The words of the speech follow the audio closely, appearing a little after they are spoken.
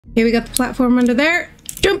Okay, we got the platform under there.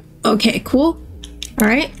 Jump. Okay, cool. All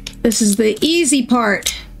right. This is the easy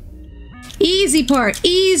part. Easy part.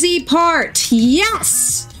 Easy part.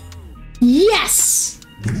 Yes. Yes.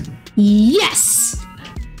 Yes.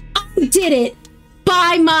 I did it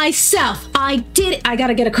by myself. I did it. I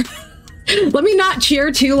gotta get across. Let me not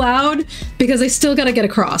cheer too loud because I still gotta get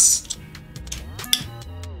across.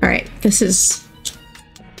 All right. This is...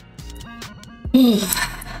 leap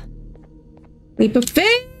of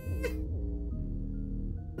faith.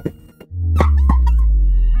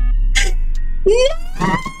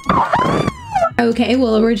 Okay,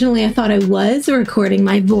 well, originally I thought I was recording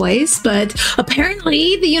my voice, but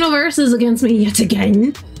apparently the universe is against me yet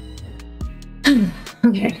again.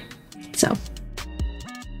 Okay, so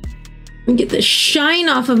let me get the shine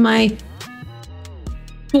off of my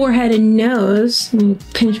forehead and nose. Let me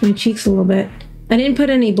pinch my cheeks a little bit. I didn't put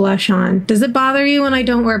any blush on. Does it bother you when I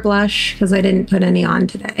don't wear blush? Because I didn't put any on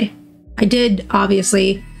today. I did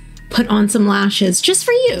obviously put on some lashes just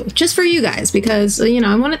for you guys, because you know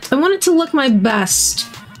I want it to look my best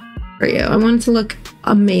for you. I want it to look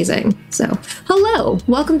amazing. So hello,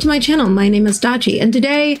 welcome to my channel. My name is Dachi, and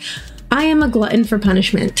today I am a glutton for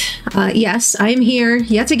punishment. Yes, I am here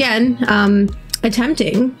yet again,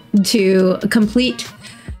 attempting to complete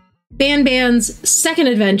Banban's second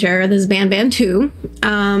adventure. This is Banban 2.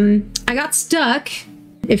 I got stuck.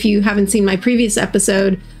 If you haven't seen my previous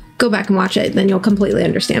episode, go back and watch it, then you'll completely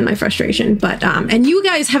understand my frustration. But and you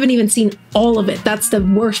guys haven't even seen all of it. That's the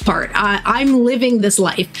worst part. I'm living this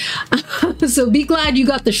life. So be glad you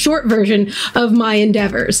got the short version of my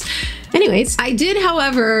endeavors. Anyways, I did,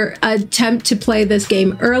 however, attempt to play this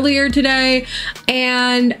game earlier today,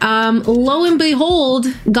 and lo and behold,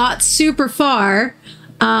 got super far.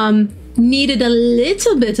 Needed a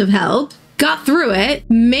little bit of help, got through it,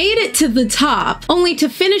 made it to the top, only to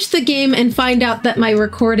finish the game and find out that my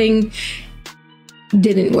recording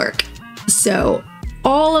didn't work. So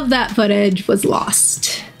all of that footage was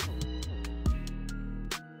lost.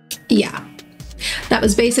 Yeah, that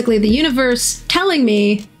was basically the universe telling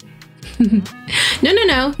me,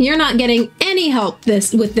 no, you're not getting any help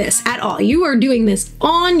with this at all. You are doing this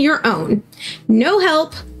on your own. No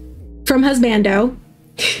help from Husbando.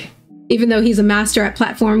 Even though he's a master at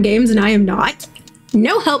platform games and I am not.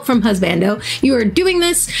 No help from Husbando. You are doing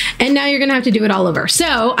this, and now you're gonna have to do it all over.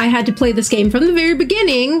 So I had to play this game from the very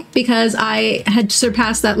beginning because I had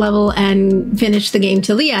surpassed that level and finished the game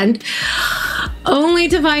till the end, only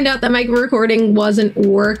to find out that my recording wasn't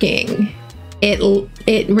working.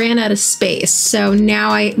 It ran out of space. So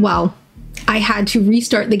now I had to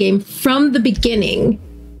restart the game from the beginning,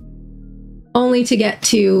 only to get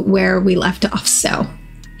to where we left off. So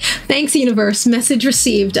thanks, universe. Message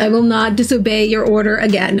received. I will not disobey your order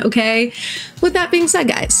again, okay? With that being said,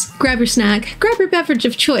 guys, grab your snack, grab your beverage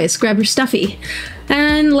of choice, grab your stuffy,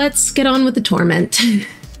 and let's get on with the torment.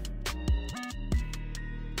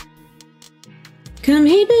 Come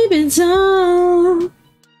here, baby, so...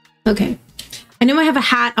 Okay. I know I have a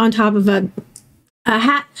hat on top of a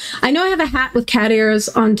hat. I know I have a hat with cat ears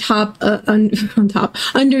on top,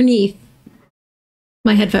 underneath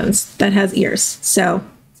my headphones that has ears. So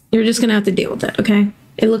you're just gonna have to deal with it, okay?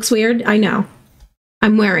 It looks weird, I know.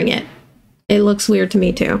 I'm wearing it. It looks weird to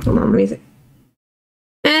me too. Hold on, let me see.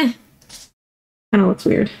 Kinda looks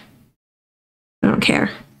weird. I don't care.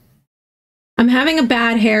 I'm having a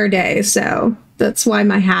bad hair day, so that's why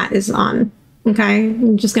my hat is on, okay?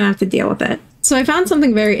 I'm just gonna have to deal with it. So I found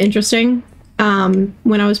something very interesting when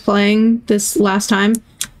I was playing this last time.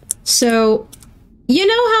 So, you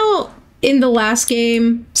know how in the last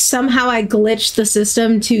game, somehow I glitched the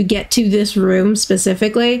system to get to this room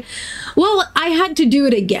specifically? Well, I had to do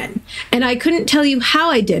it again, and I couldn't tell you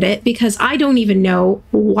how I did it because I don't even know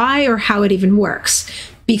why or how it even works.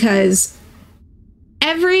 Because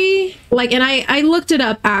and I looked it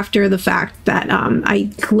up after the fact that I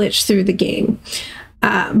glitched through the game.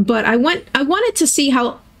 But I wanted to see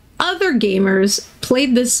how other gamers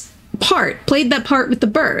played that part with the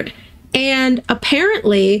bird. And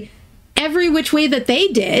apparently, every which way that they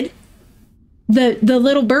did, the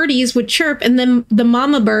little birdies would chirp, and then the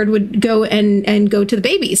mama bird would go and go to the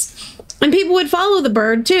babies. And people would follow the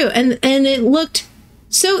bird too. And it looked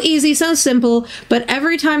so easy, so simple, but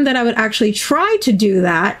every time that I would actually try to do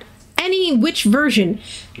that, which version,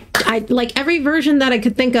 every version that I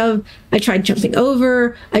could think of, I tried jumping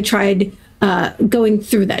over, I tried going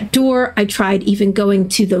through that door, I tried even going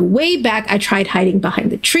to the way back, I tried hiding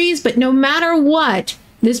behind the trees, but no matter what,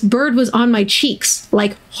 this bird was on my cheeks,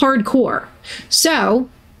 like hardcore. So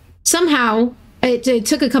somehow, it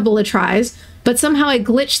took a couple of tries, but somehow I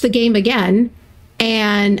glitched the game again,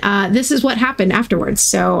 And this is what happened afterwards.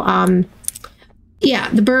 So yeah,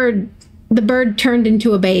 the bird turned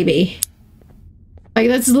into a baby. Like,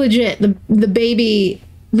 that's legit. The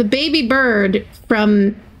baby bird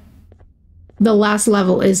from the last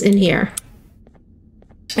level is in here.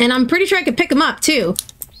 And I'm pretty sure I could pick him up too.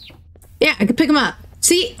 Yeah, I could pick him up.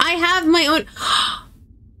 See, I have my own.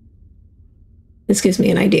 This gives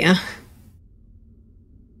me an idea.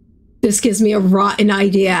 This gives me a rotten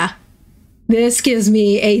idea. This gives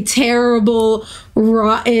me a terrible,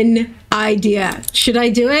 rotten idea. Should I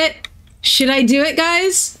do it? Should I do it,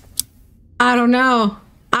 guys? I don't know.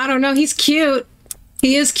 I don't know. He's cute.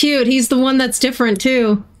 He is cute. He's the one that's different,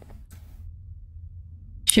 too.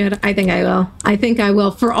 I think I will. I think I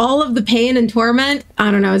will. For all of the pain and torment,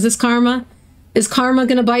 I don't know. Is this karma? Is karma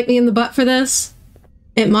gonna bite me in the butt for this?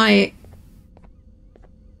 It might.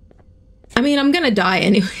 I mean, I'm gonna die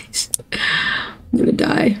anyways. I'm gonna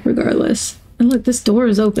die regardless. And look, this door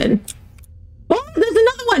is open. Oh, there's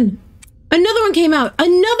another one! Another one came out!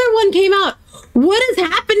 Another one came out! What is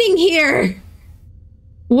happening here?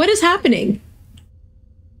 What is happening?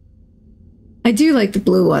 I do like the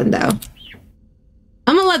blue one, though.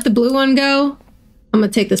 I'm gonna let the blue one go. I'm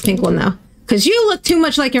gonna take this pink one, though. Because you look too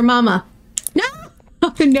much like your mama. No!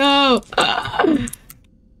 Oh, no!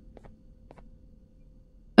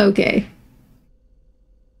 Okay.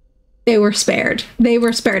 They were spared. They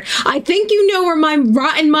were spared. I think you know where my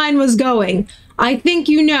rotten mind was going. I think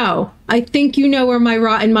you know. I think you know where my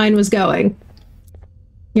rotten mind was going.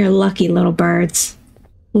 You're lucky, little birds.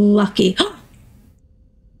 Lucky. I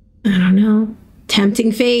don't know.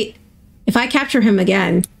 Tempting fate. If I capture him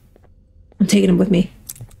again, I'm taking him with me.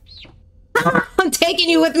 I'm taking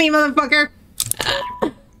you with me, motherfucker.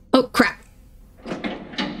 Oh, crap.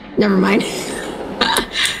 Never mind.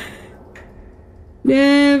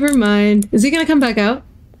 Never mind. Is he gonna come back out?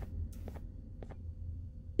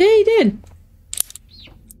 Yeah, he did.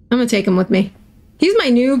 I'm gonna take him with me. He's my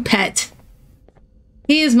new pet.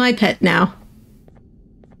 He is my pet now.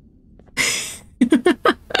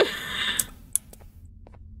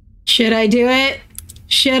 Should I do it?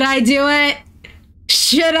 Should I do it?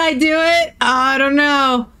 Should I do it? Oh, I don't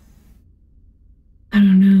know. I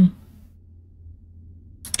don't know.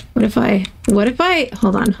 What if I,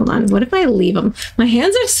 hold on. What if I leave them? My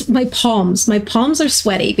hands are, my palms are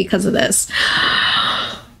sweaty because of this.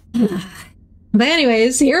 But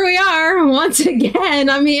anyways, here we are once again.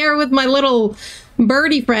 I'm here with my little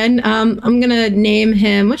birdie friend. I'm gonna name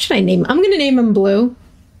him, what should I name him? I'm gonna name him Blue.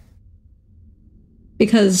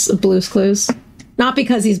 Because of Blue's Clues. Not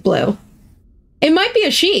because he's blue. It might be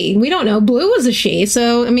a she. We don't know. Blue was a she,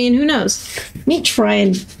 so, I mean, who knows? Let me try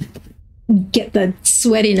and get the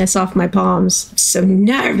sweatiness off my palms. I'm so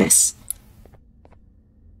nervous.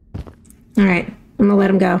 All right, I'm gonna let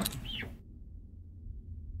him go.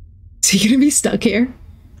 Is he gonna be stuck here?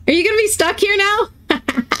 Are you gonna be stuck here now?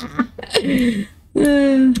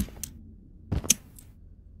 I'm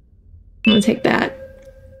gonna take that.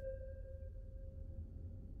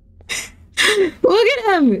 Look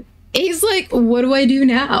at him! He's like, what do I do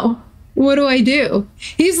now? What do I do?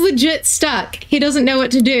 He's legit stuck. He doesn't know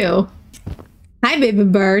what to do. Hi, baby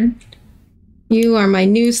bird. You are my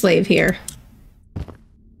new slave here.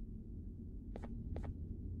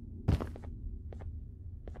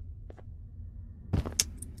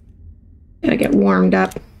 Gotta get warmed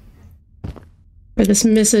up for this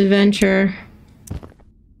misadventure.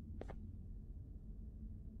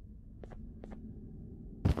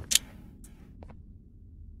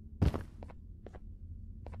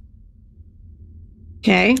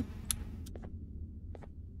 Okay.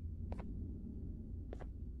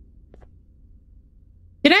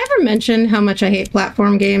 Did I ever mention how much I hate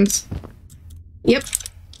platform games? Yep.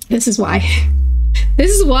 This is why. This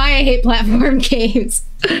is why I hate platform games.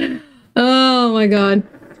 Oh my god.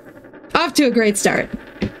 Off to a great start.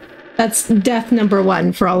 That's death number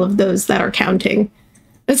 1 for all of those that are counting.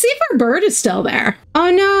 Let's see if our bird is still there. Oh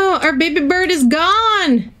no, our baby bird is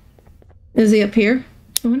gone! Is he up here?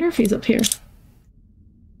 I wonder if he's up here.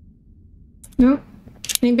 Nope.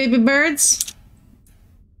 Any baby birds?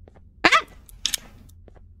 Ah!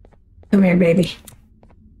 Come here, baby.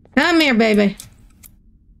 Come here, baby.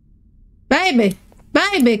 Baby.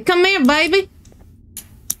 Baby. Come here, baby.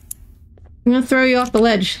 I'm gonna throw you off the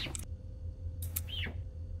ledge.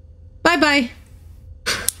 Bye-bye.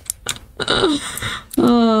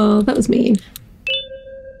 Oh, that was mean.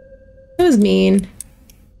 That was mean.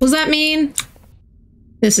 Was that mean?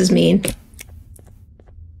 This is mean.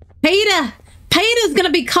 Peter! Peter's gonna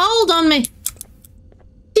be cold on me!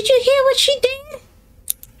 Did you hear what she did?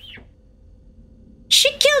 She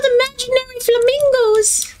killed imaginary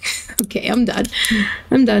flamingos. Okay, I'm done.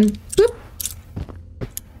 I'm done. Whoop.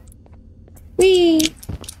 Wee.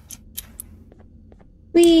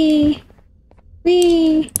 Wee.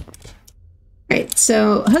 Wee. Alright,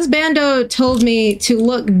 so Husbando told me to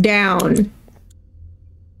look down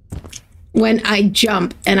when I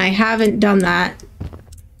jump, and I haven't done that.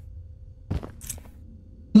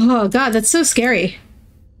 Oh god, that's so scary.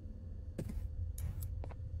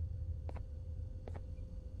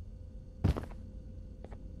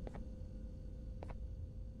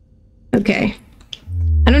 Okay.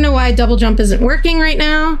 I don't know why double jump isn't working right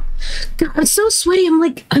now. God, I'm so sweaty.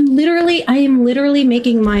 I am literally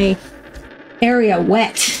making my area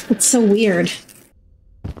wet. It's so weird.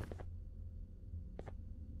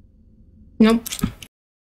 Nope.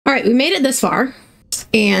 All right, we made it this far,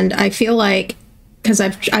 and I feel like because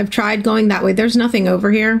I've tried going that way. There's nothing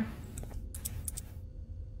over here.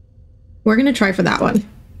 We're gonna try for that one.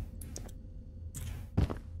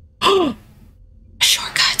 Oh, a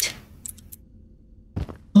shortcut.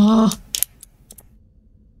 Oh.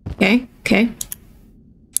 Okay. Okay.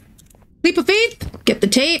 Leap of faith. Get the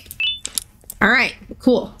tape. All right.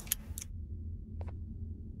 Cool.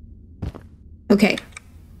 Okay.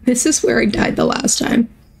 This is where I died the last time.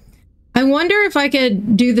 I wonder if I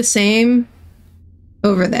could do the same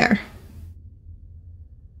over there.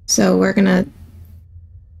 So we're gonna...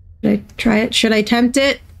 Should I try it? Should I tempt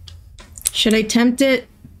it? Should I tempt it?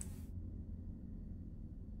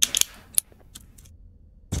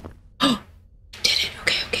 Oh! Did it.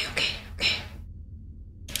 Okay, okay, okay,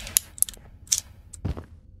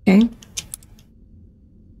 okay. Okay.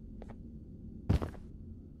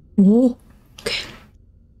 Oh. Okay.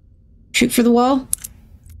 Shoot for the wall.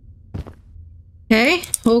 Okay,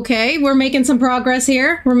 okay, we're making some progress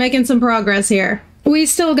here. We're making some progress here. We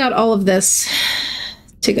still got all of this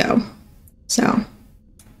to go, so.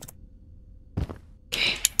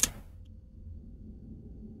 Okay.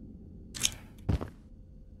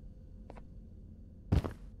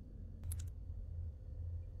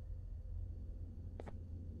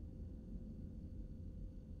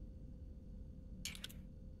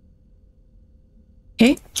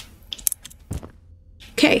 Okay.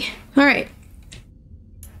 Okay, all right.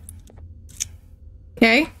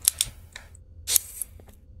 Okay.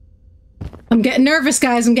 I'm getting nervous,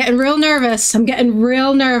 guys. I'm getting real nervous. I'm getting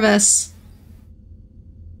real nervous.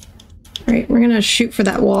 All right, we're gonna shoot for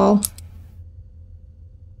that wall.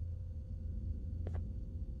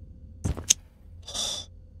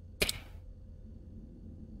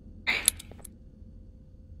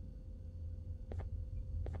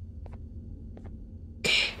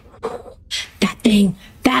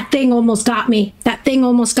 That thing almost got me. That thing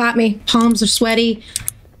almost got me. Palms are sweaty.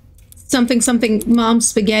 Something, something, mom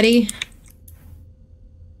spaghetti.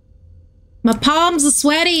 My palms are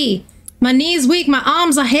sweaty. My knees weak. My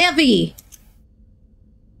arms are heavy.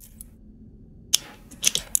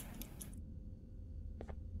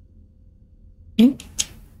 Okay.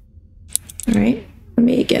 All right. Let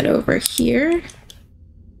me get over here.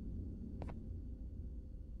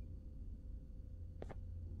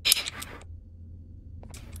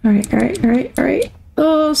 All right, all right, all right, all right.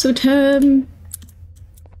 Oh, so Ooh.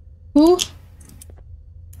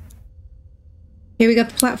 Okay, we got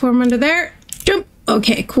the platform under there. Jump.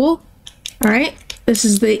 Okay, cool. All right. This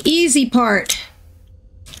is the easy part.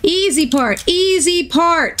 Easy part. Easy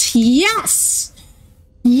part. Yes.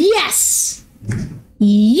 Yes.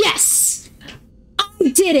 Yes. I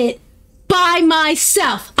did it by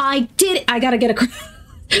myself. I did it. I gotta get across.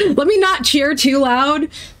 Let me not cheer too loud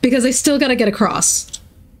because I still gotta get across.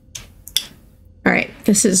 All right,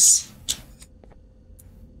 this is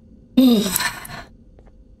leap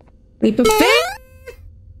of faith.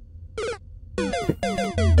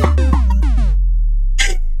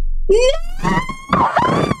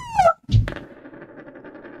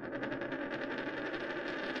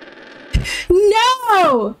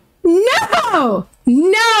 No! No!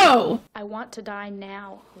 No! I want to die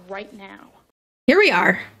now, right now. Here we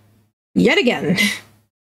are, yet again.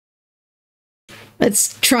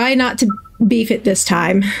 Let's try not to beef it this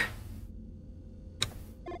time.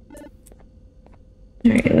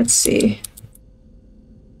 All right, let's see.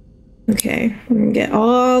 Okay, we're gonna get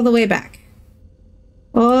all the way back.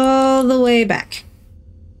 All the way back.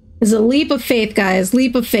 It's a leap of faith, guys.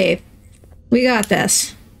 Leap of faith. We got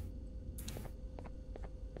this.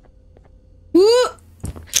 Woo!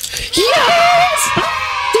 Yes!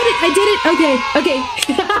 I did it! Okay, okay.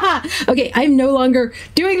 Okay, I'm no longer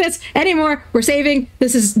doing this anymore. We're saving.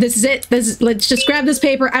 This is it. Let's just grab this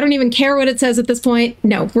paper. I don't even care what it says at this point.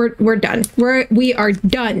 No, we're done. We are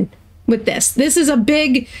done with this. This is a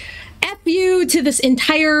big F you to this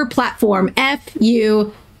entire platform. F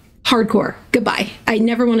you. Hardcore. Goodbye. I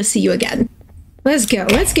never want to see you again. Let's go.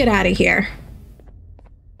 Let's get out of here.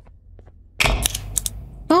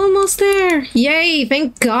 Almost there. Yay.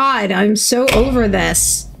 Thank God. I'm so over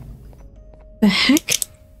this. The heck?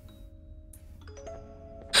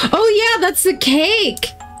 Oh yeah, that's the cake.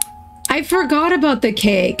 I forgot about the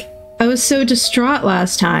cake. I was so distraught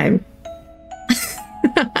last time.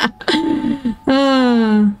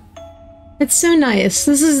 It's so nice.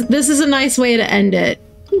 This is a nice way to end it.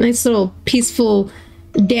 Nice little peaceful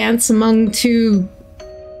dance among two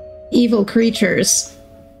evil creatures.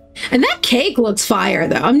 And that cake looks fire,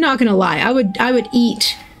 though. I'm not gonna lie. I would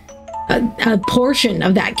eat a portion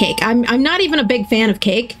of that cake. I'm not even a big fan of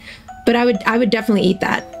cake, but I would definitely eat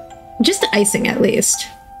that. Just the icing, at least.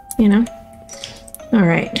 You know? All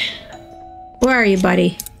right. Where are you,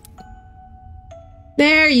 buddy?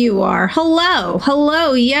 There you are. Hello.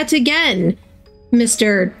 Hello yet again,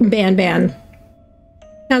 Mr. Banban.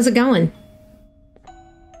 How's it going?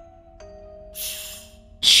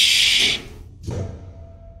 Shh.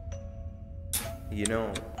 You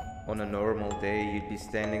know, on a normal day, you'd be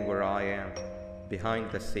standing where I am,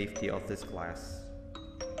 behind the safety of this glass.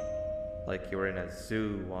 Like you're in a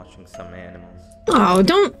zoo watching some animals. Oh,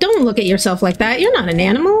 don't look at yourself like that. You're not an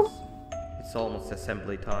animal. It's almost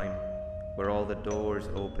assembly time, where all the doors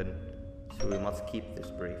open, so we must keep this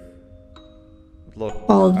brief. Look,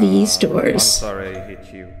 all these doors. I'm sorry I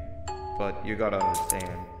hit you, but you gotta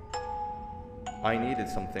understand. I needed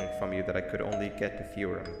something from you that I could only get if you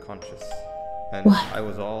were unconscious. And what? I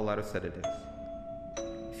was all out of sedatives.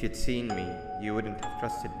 If you'd seen me, you wouldn't have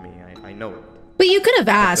trusted me, I know it. But you could have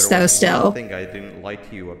asked, though, still. One thing I didn't lie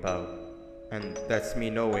to you about, and that's me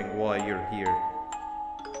knowing why you're here.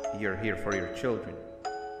 You're here for your children.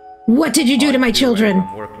 What did you do to my children?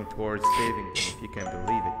 I'm working towards saving them, if you can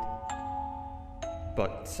believe it.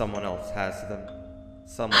 But someone else has them.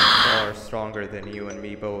 Someone far stronger than you and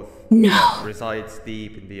me both. No. That resides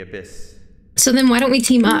deep in the abyss. So then why don't we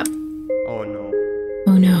team up? Oh no.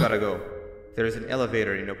 Oh no. You gotta go. There's an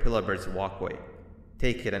elevator in Opila Bird's walkway.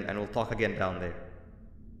 Take it and we'll talk again down there.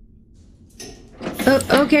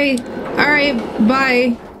 Okay. Alright,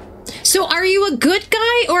 bye. So are you a good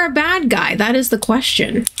guy or a bad guy? That is the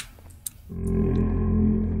question.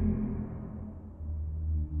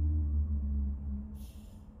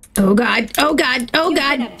 Oh god, oh god, oh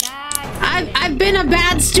god. I've been a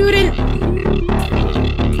bad student.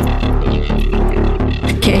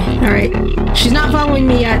 Okay, alright. She's not following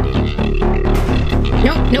me yet.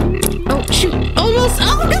 Nope, nope. Oh, shoot. Almost.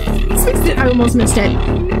 Oh, god. I almost missed it.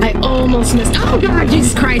 I almost missed. Oh, god.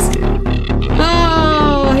 Jesus Christ.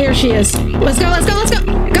 Oh, here she is. Let's go, let's go, let's go.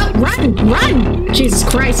 Go. Run, run. Jesus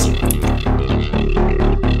Christ.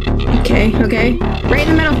 Okay, okay. Right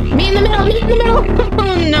in the middle. Me in the middle. Me in the middle.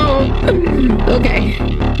 Oh, no. Okay.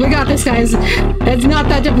 We got this, guys. It's not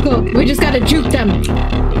that difficult. We just gotta juke them.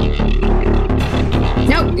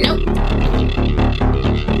 Nope, nope.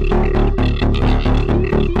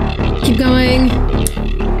 Keep going.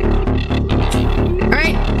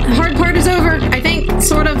 Alright, the hard part is over, I think.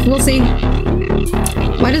 Sort of. We'll see.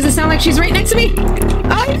 Why does it sound like she's right next to me? Oh,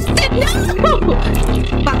 I missed it! No!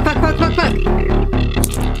 Fuck, fuck, fuck, fuck, fuck.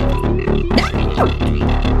 No!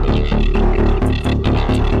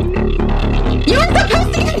 You were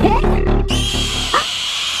supposed to get hit!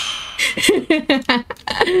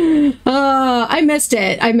 Oh, I missed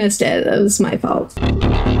it. I missed it. That was my fault.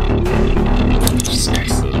 Jesus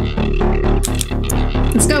Christ.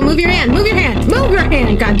 Let's go. Move your hand. Move your hand. Move your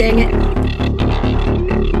hand. God dang it.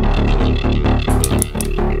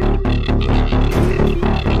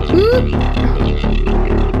 Oop.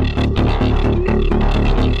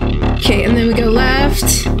 Okay, and then we go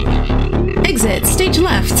left. Exit. Stage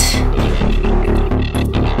left.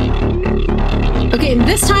 Okay,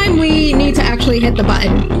 this time we need to actually hit the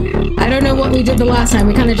button. I don't know what we did the last time.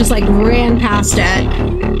 We kind of just like ran past it.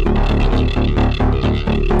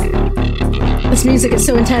 This music is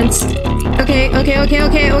so intense. Okay, okay, okay,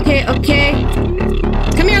 okay, okay, okay.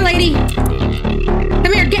 Come here, lady.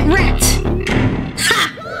 Come here, get wrecked.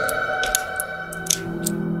 Ha!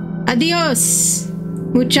 Adios,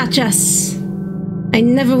 muchachas. I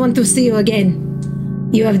never want to see you again.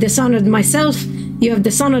 You have dishonored myself, you have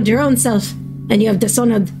dishonored your own self, and you have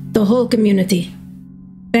dishonored the whole community.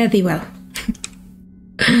 Very well.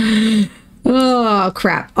 Oh,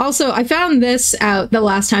 crap. Also, I found this out the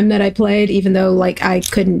last time that I played, even though, like, I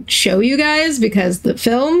couldn't show you guys because the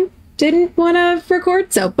film didn't want to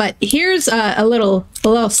record. So, but here's a little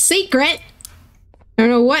secret. I don't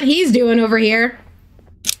know what he's doing over here,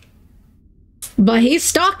 but he's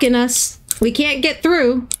stalking us. We can't get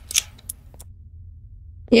through.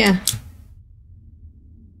 Yeah.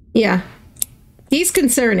 Yeah. He's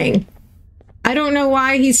concerning. I don't know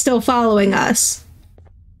why he's still following us.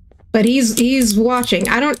 But he's watching.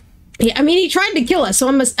 I mean, he tried to kill us, so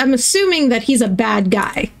I'm assuming that he's a bad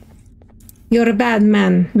guy. You're a bad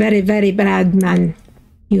man. Very, very bad man.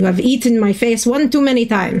 You have eaten my face one too many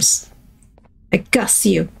times. I curse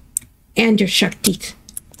you. And your shark teeth.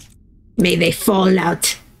 May they fall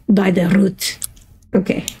out by the root.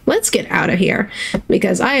 Okay, let's get out of here,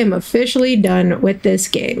 because I am officially done with this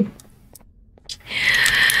game.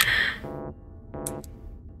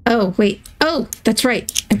 Oh, wait. Oh, that's right.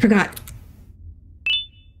 I forgot.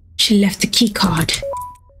 She left a key card.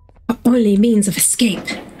 Our only means of escape.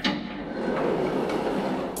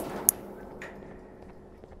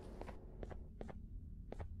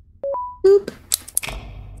 Boop.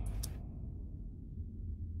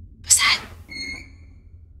 What's that?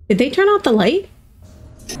 Did they turn off the light?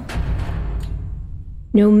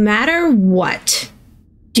 No matter what,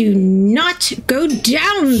 do not go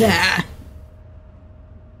down there.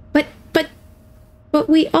 But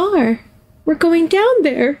we are. We're going down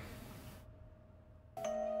there.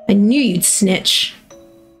 I knew you'd snitch.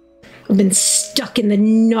 I've been stuck in the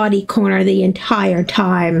naughty corner the entire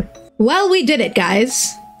time. Well, we did it,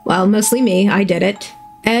 guys. Well, mostly me. I did it.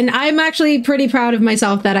 And I'm actually pretty proud of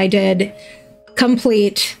myself that I did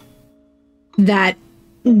complete that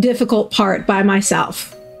difficult part by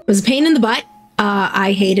myself. It was a pain in the butt.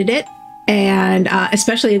 I hated it. And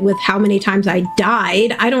especially with how many times I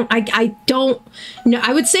died, I don't know.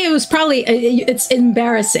 I would say it was probably, it's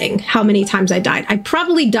embarrassing how many times I died. I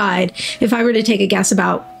probably died, if I were to take a guess,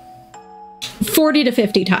 about 40 to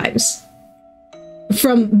 50 times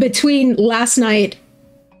from between last night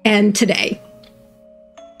and today.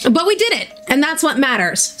 But we did it, and that's what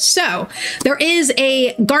matters. So there is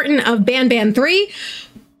a Gartan of Banban 3.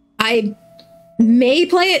 I may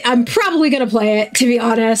play it. I'm probably gonna play it, to be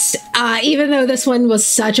honest, even though this one was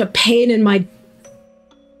such a pain in my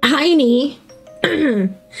hiney. It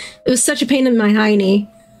was such a pain in my hiney.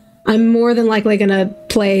 I'm more than likely gonna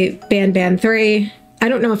play Banban 3. I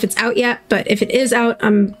don't know if it's out yet, but if it is out,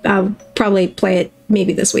 I'll probably play it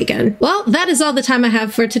maybe this weekend. Well, that is all the time I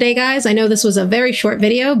have for today, guys. I know this was a very short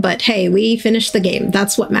video, but hey, we finished the game.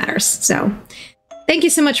 That's what matters. So thank you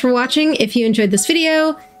so much for watching. If you enjoyed this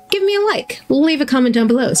video, give me a like, leave a comment down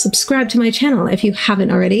below, subscribe to my channel if you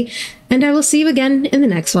haven't already, and I will see you again in the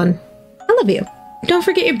next one. I love you. Don't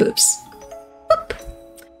forget your boobs. Boop.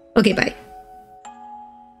 Okay, bye.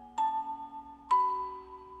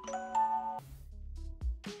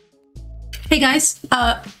 Hey guys,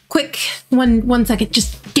 quick, one second,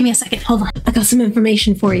 just give me a second, hold on. I got some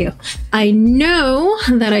information for you. I know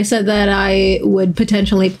that I said that I would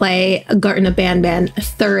potentially play Gartan of Banban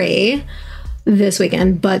 3 this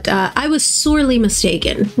weekend, but I was sorely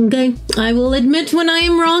mistaken, okay? I will admit when I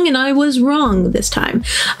am wrong, and I was wrong this time.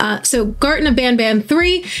 So Gartan of Banban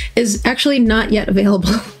 3 is actually not yet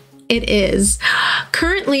available. It is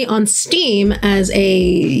currently on Steam as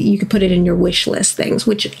you could put it in your wish list things,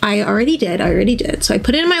 which I already did. So I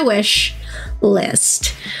put it in my wish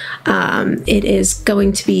list. It is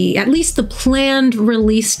going to be, at least the planned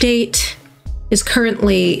release date is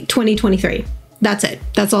currently 2023. That's it.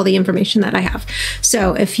 That's all the information that I have.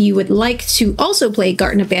 So if you would like to also play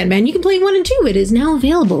Gartan of Banban, you can play 1 and 2. It is now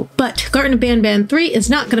available, but Gartan of Banban 3 is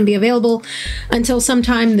not going to be available until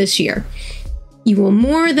sometime this year. You will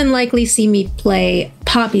more than likely see me play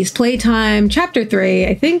Poppy's Playtime Chapter 3.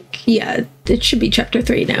 I think, yeah, it should be Chapter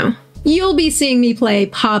 3 now. You'll be seeing me play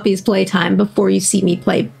Poppy's Playtime before you see me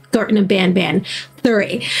play Gartan of Banban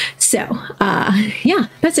 3. So, yeah,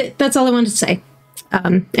 that's it. That's all I wanted to say.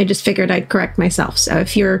 I just figured I'd correct myself. So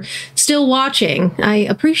if you're still watching, I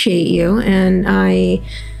appreciate you, and I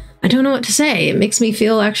don't know what to say. It makes me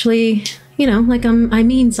feel actually, you know, like I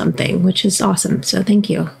mean something, which is awesome. So thank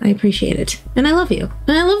you. I appreciate it. And I love you.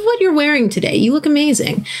 And I love what you're wearing today. You look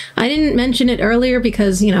amazing. I didn't mention it earlier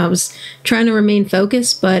because, you know, I was trying to remain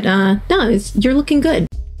focused, but no, you're looking good.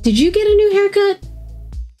 Did you get a new haircut?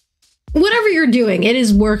 Whatever you're doing, it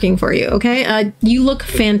is working for you, okay? You look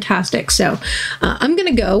fantastic. So I'm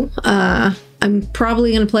gonna go. I'm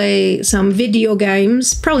probably gonna play some video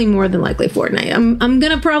games, probably more than likely Fortnite. I'm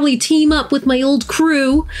gonna probably team up with my old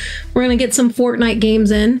crew. We're gonna get some Fortnite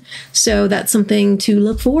games in, so that's something to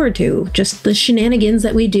look forward to. Just the shenanigans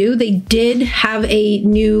that we do. They did have a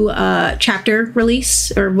new chapter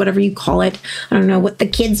release, or whatever you call it. I don't know what the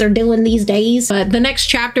kids are doing these days, but the next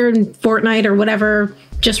chapter in Fortnite or whatever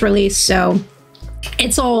just released, so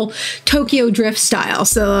it's all Tokyo Drift style,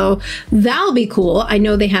 so that'll be cool. I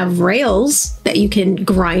know they have rails that you can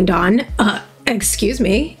grind on. Excuse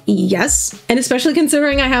me. Yes. And especially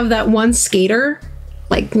considering I have that one skater,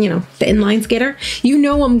 like, you know, the inline skater, you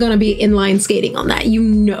know I'm gonna be inline skating on that. You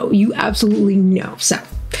know, you absolutely know. So,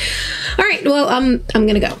 all right, well, I'm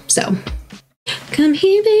gonna go. So, come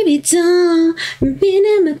here, baby doll. Been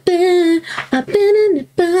in my bed. I've been